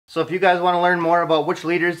So if you guys want to learn more about which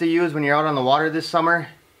leaders to use when you're out on the water this summer,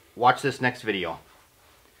 watch this next video.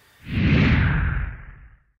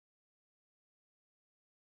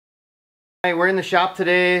 Alright, we're in the shop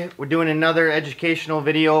today. We're doing another educational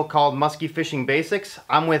video called Musky Fishing Basics.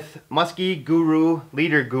 I'm with Musky Guru,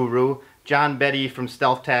 Leader Guru, John Betty from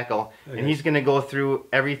Stealth Tackle. Okay. And he's going to go through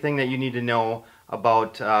everything that you need to know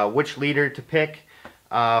about which leader to pick,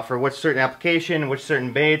 for which certain application, which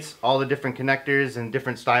certain baits, all the different connectors and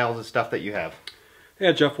different styles of stuff that you have.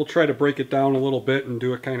 Yeah, Jeff, we'll try to break it down a little bit and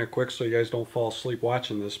do it kind of quick so you guys don't fall asleep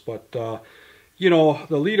watching this. But, you know,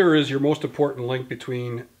 the leader is your most important link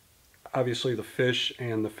between, obviously, the fish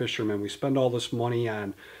and the fisherman. We spend all this money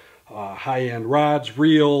on high-end rods,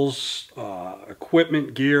 reels,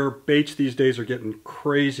 equipment, gear. Baits these days are getting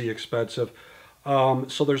crazy expensive.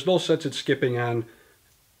 So there's no sense in skipping on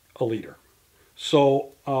a leader.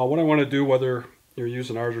 So what I want to do, whether you're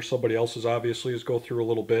using ours or somebody else's, obviously, is go through a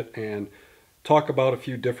little bit and talk about a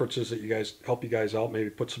few differences that help you guys out, maybe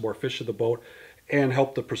put some more fish in the boat, and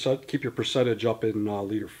help keep your percentage up in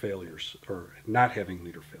leader failures, or not having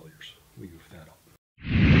leader failures. We move that up.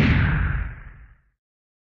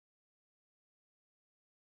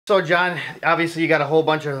 So John, obviously you got a whole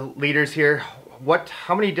bunch of leaders here.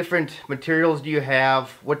 How many different materials do you have?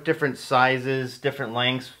 What different sizes, different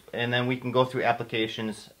lengths? And then we can go through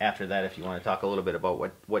applications after that if you want to talk a little bit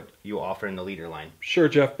about what you offer in the leader line. Sure,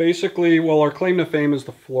 Jeff. Basically, well, our claim to fame is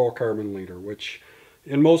the fluorocarbon leader, which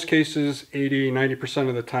in most cases, 80–90%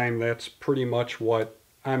 of the time, that's pretty much what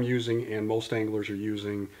I'm using and most anglers are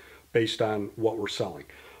using based on what we're selling.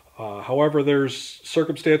 However, there's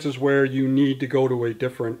circumstances where you need to go to a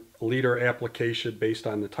different leader application based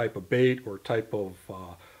on the type of bait or type of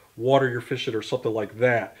water you're fishing or something like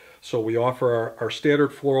that. So we offer our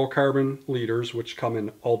standard fluorocarbon leaders, which come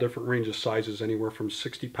in all different ranges of sizes, anywhere from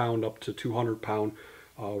 60-pound up to 200-pound.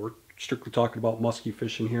 We're strictly talking about musky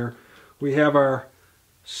fishing here. We have our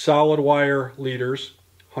solid wire leaders,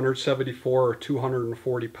 174 or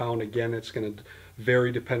 240-pound. Again, it's going to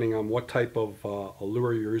vary depending on what type of a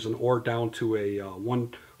lure you're using, or down to a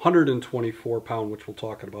 124-pound, which we'll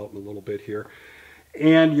talk about in a little bit here.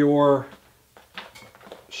 And your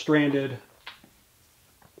stranded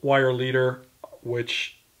wire leader,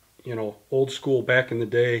 which, you know, old school back in the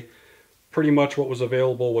day, pretty much what was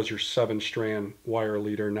available was your 7-strand wire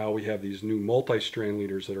leader. Now we have these new multi-strand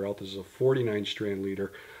leaders that are out. This is a 49-strand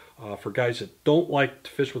leader. For guys that don't like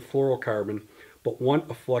to fish with fluorocarbon but want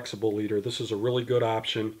a flexible leader, this is a really good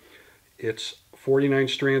option. It's 49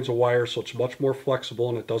 strands of wire, so it's much more flexible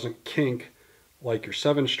and it doesn't kink like your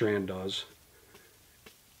 7-strand does,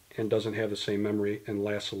 and doesn't have the same memory and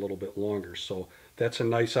lasts a little bit longer. So that's a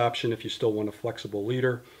nice option if you still want a flexible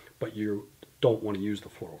leader but you don't want to use the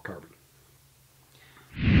fluorocarbon.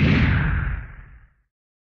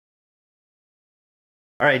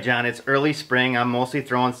 Alright John, it's early spring. I'm mostly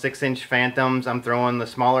throwing 6-inch phantoms. I'm throwing the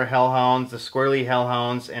smaller hellhounds, the squirrely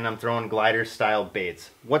hellhounds, and I'm throwing glider style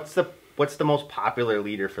baits. What's the most popular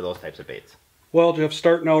leader for those types of baits? Well, Jeff,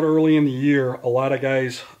 starting out early in the year, a lot of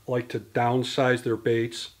guys like to downsize their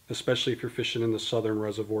baits, especially if you're fishing in the southern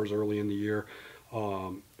reservoirs early in the year.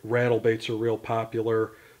 Rattle baits are real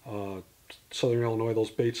popular. Southern Illinois,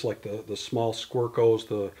 those baits like the small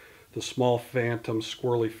squircos, the small phantoms,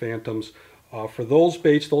 squirrely phantoms. For those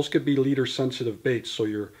baits, those could be leader sensitive baits, so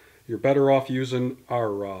you're better off using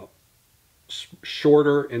our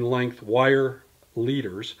shorter in length wire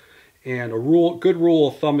leaders. And good rule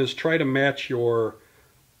of thumb is try to match your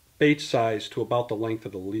bait size to about the length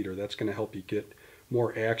of the leader. That's going to help you get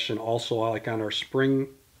more action. Also, like on our spring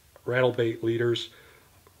rattle bait leaders,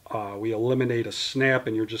 we eliminate a snap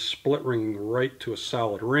and you're just split ringing right to a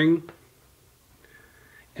solid ring.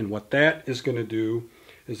 And what that is going to do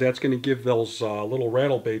is that's going to give those little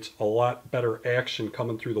rattle baits a lot better action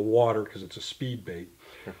coming through the water, because it's a speed bait.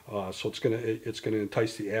 So it's going to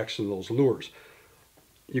entice the action of those lures.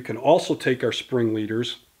 You can also take our spring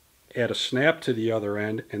leaders, add a snap to the other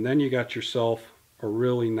end, and then you got yourself a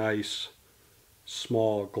really nice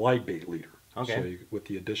small glide bait leader. Okay. So with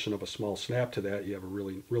the addition of a small snap to that, you have a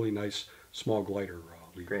really nice small glider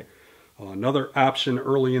leader. Great. Another option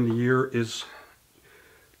early in the year is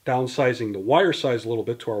downsizing the wire size a little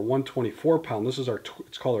bit to our 124-pound. This is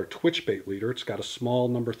it's called our twitch bait leader. It's got a small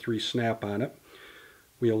number 3 snap on it.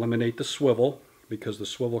 We eliminate the swivel, because the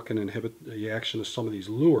swivel can inhibit the action of some of these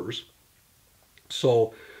lures.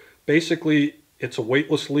 So basically it's a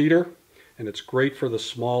weightless leader, and it's great for the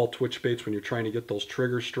small twitch baits when you're trying to get those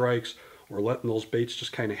trigger strikes or letting those baits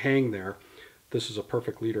just kind of hang there. This is a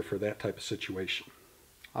perfect leader for that type of situation.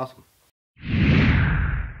 Awesome.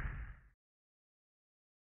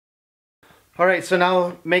 All right, so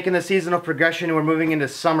now making the seasonal progression, we're moving into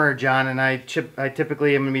summer, John, and I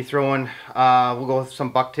typically am going to be throwing, we'll go with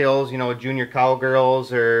some bucktails, you know, junior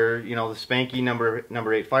cowgirls, or, you know, the spanky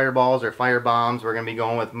number 8 fireballs or fire bombs. We're going to be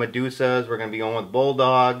going with Medusas. We're going to be going with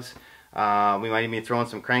bulldogs. We might even be throwing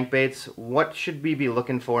some crankbaits. What should we be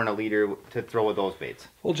looking for in a leader to throw with those baits?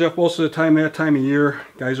 Well, Jeff, most of the time, that time of year,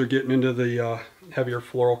 guys are getting into the heavier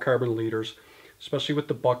fluorocarbon leaders, especially with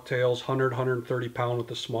the bucktails, 100, 130 pound with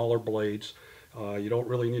the smaller blades. You don't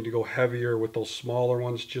really need to go heavier with those smaller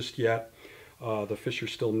ones just yet. The fish are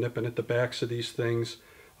still nipping at the backs of these things.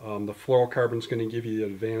 The fluorocarbon is going to give you the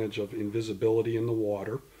advantage of invisibility in the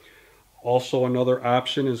water. Also, another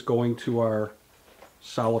option is going to our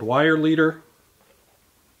solid wire leader,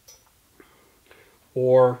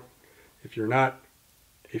 or if you're not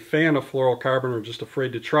a fan of fluorocarbon or just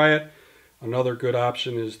afraid to try it, another good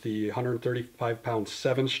option is the 135 pound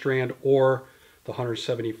 7 strand or the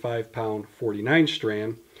 175 pound 49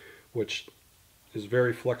 strand, which is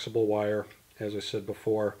very flexible wire, as I said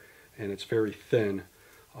before, and it's very thin,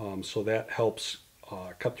 so that helps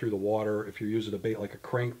cut through the water. If you're using a bait like a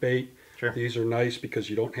crankbait, sure, these are nice because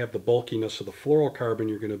you don't have the bulkiness of the fluorocarbon.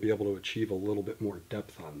 You're going to be able to achieve a little bit more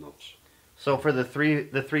depth on those. So for the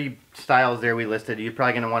three styles there we listed, you're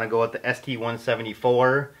probably going to want to go with the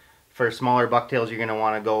ST174. For smaller bucktails, you're going to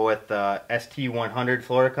want to go with the ST100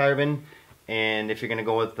 Fluorocarbon. And if you're going to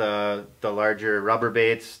go with the larger rubber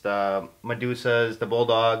baits, the Medusas, the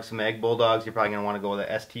bulldogs, Mag bulldogs, you're probably going to want to go with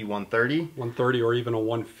the ST130. 130 or even a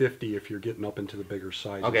 150 if you're getting up into the bigger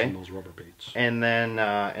sizes, okay, in those rubber baits. And then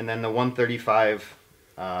the 135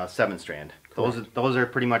 7 strand. Those are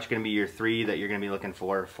pretty much going to be your three that you're going to be looking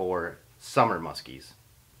for summer muskies.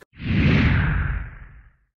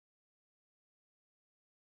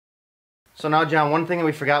 So now, John, one thing that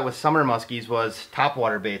we forgot with summer muskies was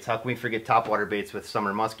topwater baits. How can we forget topwater baits with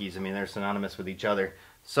summer muskies? I mean, they're synonymous with each other.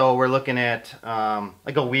 So we're looking at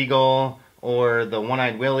like a Weagle or the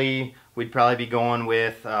One-Eyed Willie. We'd probably be going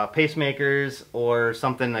with pacemakers or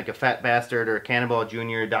something like a Fat Bastard or a Cannonball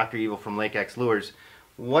Jr., Dr. Evil from Lake X Lures.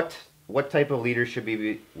 What type of leaders should we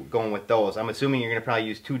be going with those? I'm assuming you're going to probably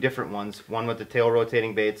use two different ones, one with the tail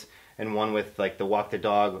rotating baits and one with like the Walk the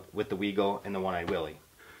Dog with the Weagle and the One-Eyed Willie.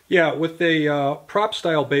 Yeah, with a prop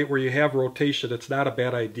style bait where you have rotation, it's not a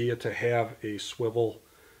bad idea to have a swivel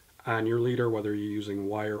on your leader, whether you're using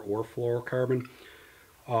wire or fluorocarbon.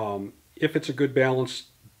 If it's a good balanced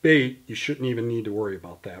bait, you shouldn't even need to worry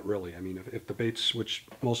about that, really. I mean, if the baits, which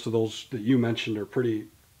most of those that you mentioned are pretty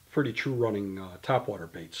true running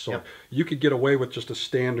topwater baits. So yep, you could get away with just a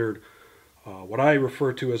standard, what I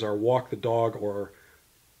refer to as our Walk the Dog or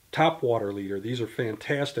topwater leader. These are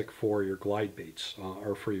fantastic for your glide baits,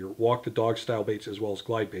 or for your Walk the Dog style baits as well as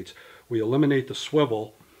glide baits. We eliminate the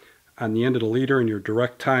swivel on the end of the leader and you're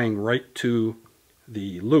direct tying right to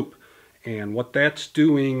the loop. And what that's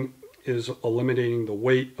doing is eliminating the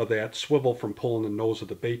weight of that swivel from pulling the nose of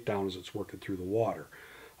the bait down as it's working through the water.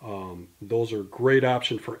 Those are a great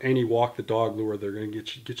option for any Walk the Dog lure. They're going to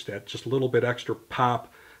get you that just a little bit extra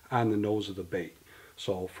pop on the nose of the bait.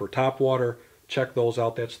 So for topwater, check those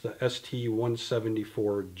out. That's the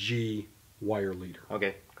ST174G wire leader.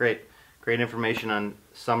 Okay, great. Great information on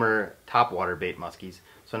summer topwater bait muskies.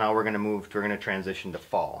 So now we're going to transition to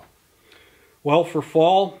fall. Well, for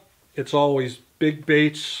fall, it's always big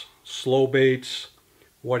baits, slow baits,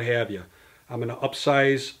 what have you. I'm going to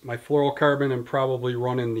upsize my fluorocarbon and probably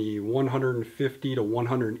run in the 150 to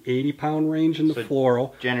 180 pound range in the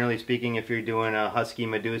fluoro. Generally speaking, if you're doing a Husky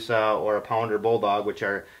Medusa or a Pounder Bulldog, which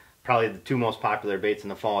are probably the two most popular baits in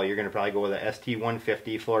the fall, you're going to probably go with a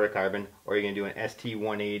ST150 fluorocarbon, or you're going to do an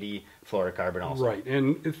ST180 fluorocarbon also. Right,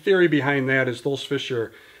 and the theory behind that is those fish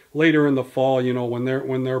are later in the fall, you know, when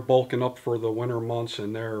they're bulking up for the winter months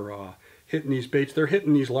and they're hitting these baits, they're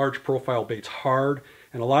hitting these large profile baits hard,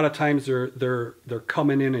 and a lot of times they're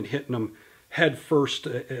coming in and hitting them head first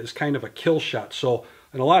as kind of a kill shot. So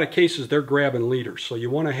in a lot of cases they're grabbing leaders. So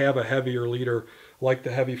you want to have a heavier leader like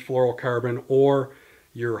the heavy fluorocarbon or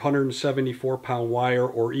your 174 pound wire,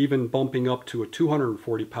 or even bumping up to a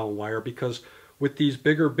 240 pound wire, because with these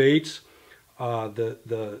bigger baits,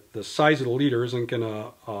 the size of the leader isn't going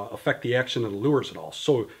to affect the action of the lures at all.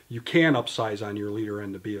 So you can upsize on your leader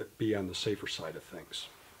end to be on the safer side of things.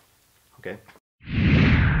 Okay.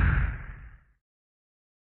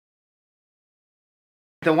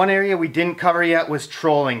 The one area we didn't cover yet was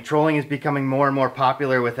trolling. Trolling is becoming more and more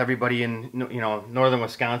popular with everybody in, you know, northern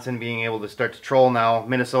Wisconsin being able to start to troll now.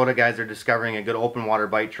 Minnesota guys are discovering a good open water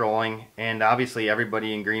bite trolling, and obviously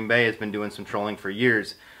everybody in Green Bay has been doing some trolling for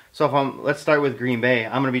years. So if let's start with Green Bay.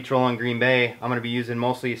 I'm going to be trolling Green Bay. I'm going to be using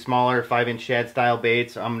mostly smaller 5-inch shad style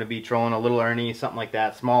baits. I'm going to be trolling a little Ernie, something like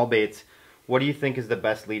that, small baits. What do you think is the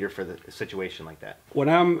best leader for the situation like that? When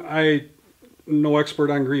I'm no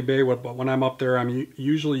expert on Green Bay, but when I'm up there, I'm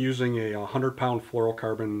usually using a 100-pound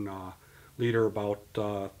fluorocarbon leader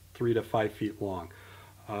about 3 to 5 feet long.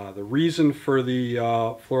 The reason for the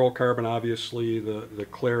fluorocarbon, obviously, the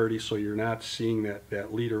clarity, so you're not seeing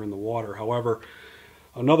that leader in the water. However,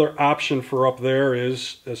 another option for up there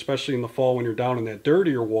is, especially in the fall when you're down in that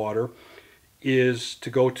dirtier water, is to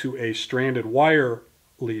go to a stranded wire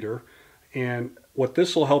leader. And what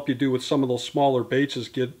this will help you do with some of those smaller baits is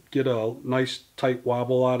get a nice tight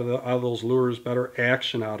wobble out of those lures, better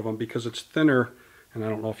action out of them, because it's thinner. And I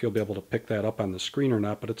don't know if you'll be able to pick that up on the screen or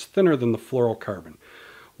not, but it's thinner than the fluorocarbon.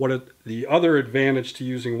 The other advantage to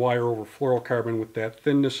using wire over fluorocarbon, with that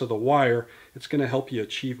thinness of the wire, it's going to help you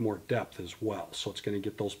achieve more depth as well. So it's going to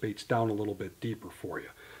get those baits down a little bit deeper for you.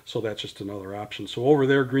 So that's just another option. So over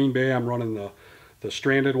there, Green Bay, I'm running the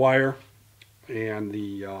stranded wire and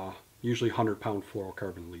the usually 100-pound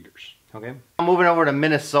fluorocarbon leaders. Okay. I'm moving over to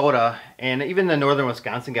Minnesota, and even the northern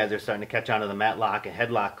Wisconsin guys are starting to catch on to the matlock and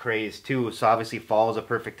headlock craze too. So obviously fall is a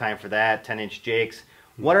perfect time for that, 10-inch jakes.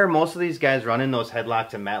 What are most of these guys running those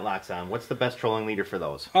headlocks and matlocks on? What's the best trolling leader for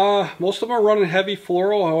those? Most of them are running heavy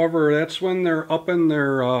fluoro. However, that's when they're up in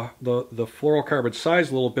their the fluorocarbon size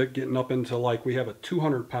a little bit, getting up into, like, we have a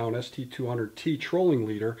 200-pound ST130 trolling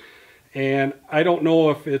leader. And I don't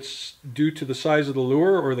know if it's due to the size of the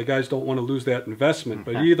lure or the guys don't want to lose that investment.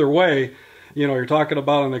 But either way, you know, you're talking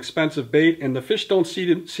about an expensive bait, and the fish don't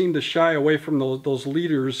seem to shy away from those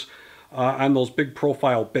leaders on those big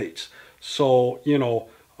profile baits. So, you know,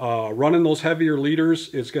 running those heavier leaders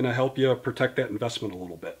is going to help you protect that investment a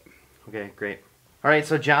little bit. Okay, great. All right,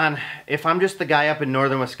 so John, if I'm just the guy up in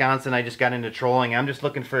northern Wisconsin, I just got into trolling, I'm just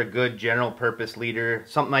looking for a good general purpose leader,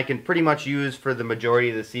 something I can pretty much use for the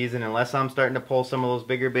majority of the season unless I'm starting to pull some of those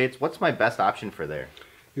bigger baits. What's my best option for there?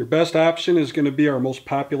 Your best option is going to be our most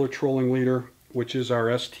popular trolling leader, which is our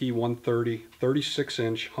ST130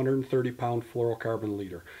 36-inch 130-pound fluorocarbon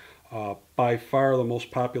leader. By far the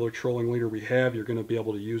most popular trolling leader we have. You're going to be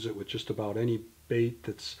able to use it with just about any bait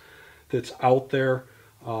that's out there,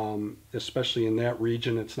 especially in that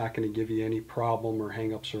region. It's not going to give you any problem or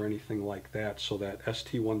hangups or anything like that. So that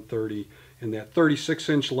ST130 in that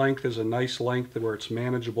 36-inch length is a nice length where it's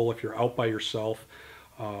manageable if you're out by yourself,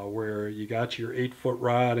 where you got your 8-foot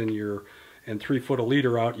rod and 3 foot of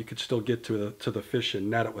leader out, you could still get to the fish and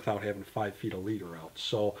net it without having 5 feet of leader out.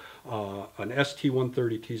 So an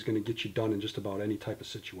ST130T is going to get you done in just about any type of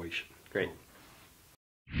situation. Great.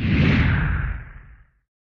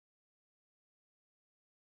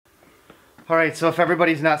 All right, so if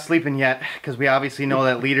everybody's not sleeping yet, because we obviously know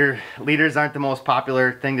that leaders aren't the most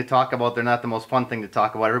popular thing to talk about. They're not the most fun thing to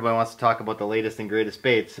talk about. Everybody wants to talk about the latest and greatest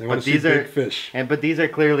baits. They want to see big fish. But these are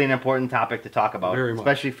clearly an important topic to talk about,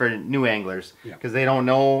 especially for new anglers, because they don't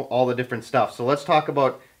know all the different stuff. So let's talk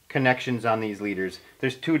about connections on these leaders.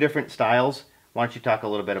 There's 2 different styles. Why don't you talk a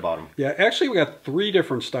little bit about them? Yeah, actually we got 3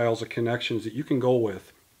 different styles of connections that you can go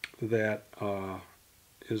with that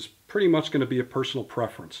is pretty much going to be a personal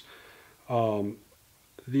preference.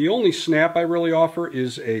 The only snap I really offer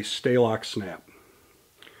is a stay-lock snap.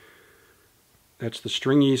 That's the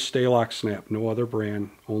Stringies stay-lock snap. No other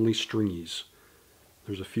brand, only Stringies.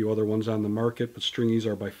 There's a few other ones on the market, but Stringies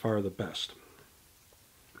are by far the best.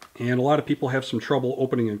 And a lot of people have some trouble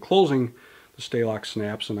opening and closing the stay-lock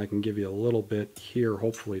snaps, and I can give you a little bit here,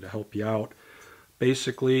 hopefully, to help you out.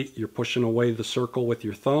 Basically, you're pushing away the circle with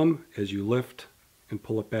your thumb as you lift and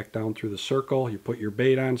pull it back down through the circle. You put your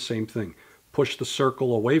bait on, same thing. Push the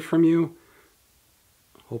circle away from you.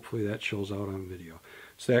 Hopefully that shows out on video.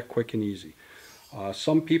 It's that quick and easy.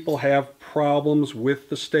 Some people have problems with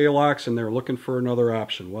the stay locks and they're looking for another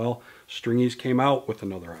option. Well, Stringies came out with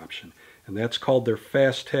another option, and that's called their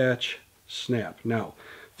fast attach snap. Now,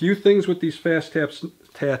 a few things with these fast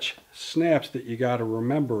attach snaps that you got to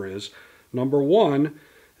remember is, number 1,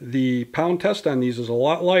 the pound test on these is a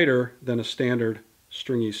lot lighter than a standard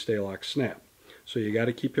Stringies stay lock snap. So you got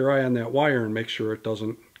to keep your eye on that wire and make sure it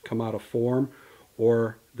doesn't come out of form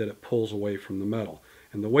or that it pulls away from the metal.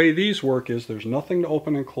 And the way these work is there's nothing to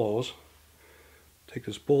open and close. Take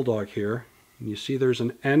this Bulldog here, and you see there's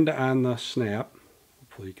an end on the snap.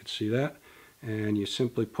 Hopefully you can see that. And you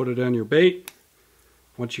simply put it on your bait.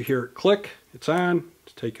 Once you hear it click, it's on.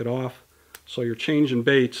 Take it off. So you're changing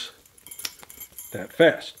baits that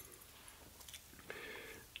fast.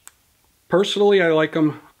 Personally, I like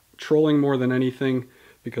them trolling more than anything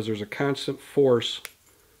because there's a constant force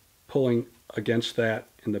pulling against that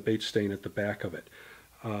and the bait staying at the back of it.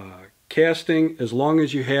 Casting, as long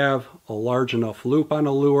as you have a large enough loop on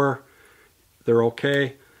a lure, they're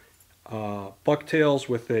okay. Bucktails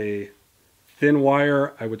with a thin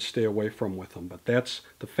wire, I would stay away from with them. But that's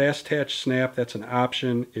the fast attach snap. That's an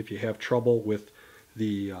option if you have trouble with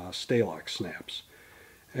the stay-lock snaps.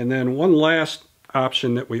 And then one last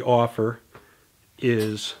option that we offer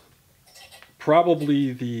is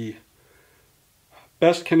probably the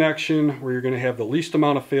best connection where you're going to have the least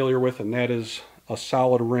amount of failure with, and that is a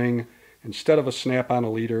solid ring instead of a snap on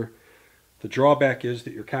a leader. The drawback is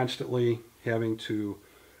that you're constantly having to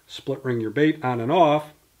split ring your bait on and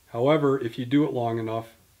off. However, if you do it long enough,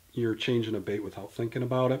 you're changing a bait without thinking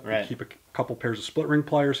about it. Right. You keep a couple pairs of split ring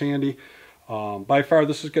pliers handy. By far,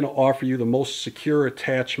 this is going to offer you the most secure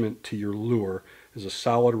attachment to your lure, is a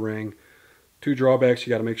solid ring. Two drawbacks: you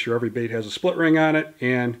got to make sure every bait has a split ring on it,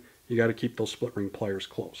 and you got to keep those split ring pliers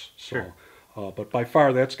close. So, sure. But by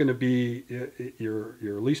far, that's going to be your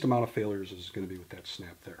least amount of failures is going to be with that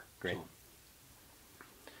snap there. Great. So.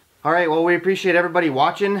 All right, well, we appreciate everybody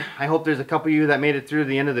watching. I hope there's a couple of you that made it through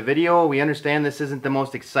the end of the video. We understand this isn't the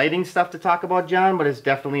most exciting stuff to talk about, John, but it's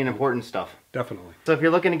definitely an important stuff. Definitely. So if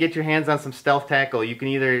you're looking to get your hands on some stealth tackle, you can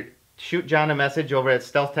either shoot John a message over at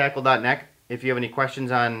stealthtackle.net if you have any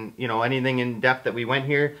questions on, you know, anything in depth that we went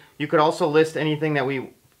here. You could also list anything that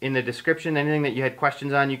we in the description, anything that you had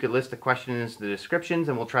questions on. You could list the questions in the descriptions,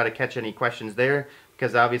 and we'll try to catch any questions there,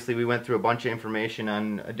 because obviously we went through a bunch of information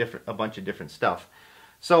on a bunch of different stuff.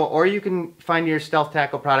 So, or you can find your stealth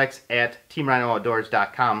tackle products at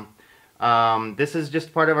teamrhinooutdoors.com. This is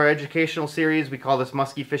just part of our educational series. We call this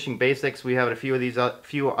Musky Fishing Basics. We have a few of these,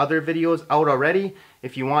 few other videos out already.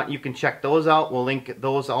 If you want, you can check those out. We'll link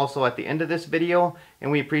those also at the end of this video,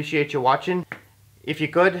 and we appreciate you watching. If you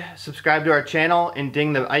could, subscribe to our channel and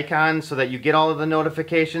ding the icon so that you get all of the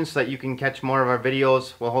notifications so that you can catch more of our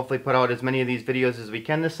videos. We'll hopefully put out as many of these videos as we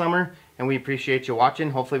can this summer, and we appreciate you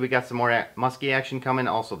watching. Hopefully we got some more musky action coming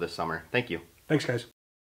also this summer. Thank you. Thanks, guys.